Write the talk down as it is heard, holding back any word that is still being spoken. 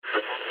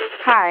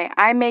Hi,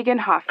 I'm Megan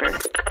Hoffer,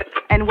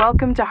 and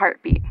welcome to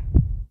Heartbeat.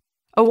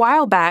 A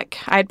while back,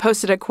 I had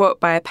posted a quote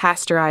by a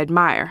pastor I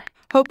admire,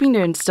 hoping to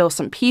instill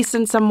some peace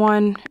in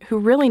someone who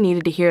really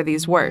needed to hear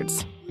these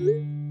words.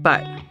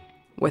 But,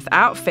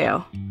 without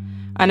fail,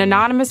 an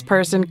anonymous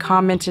person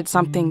commented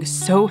something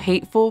so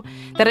hateful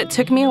that it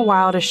took me a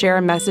while to share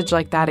a message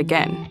like that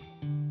again.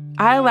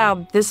 I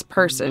allowed this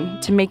person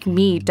to make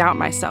me doubt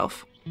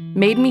myself,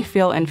 made me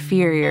feel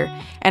inferior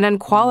and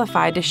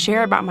unqualified to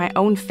share about my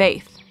own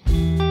faith.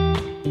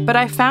 But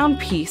I found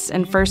peace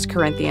in 1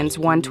 Corinthians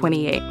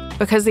 1:28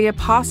 because the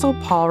Apostle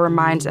Paul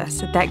reminds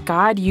us that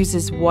God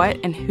uses what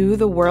and who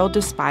the world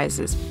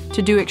despises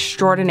to do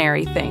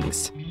extraordinary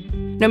things.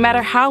 No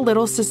matter how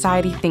little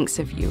society thinks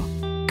of you,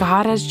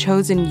 God has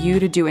chosen you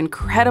to do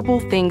incredible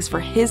things for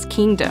His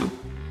kingdom.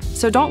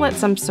 So don't let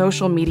some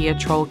social media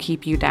troll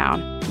keep you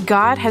down.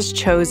 God has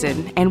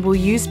chosen and will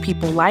use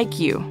people like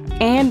you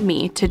and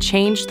me to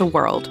change the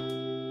world.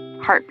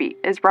 Heartbeat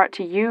is brought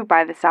to you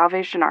by the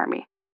Salvation Army.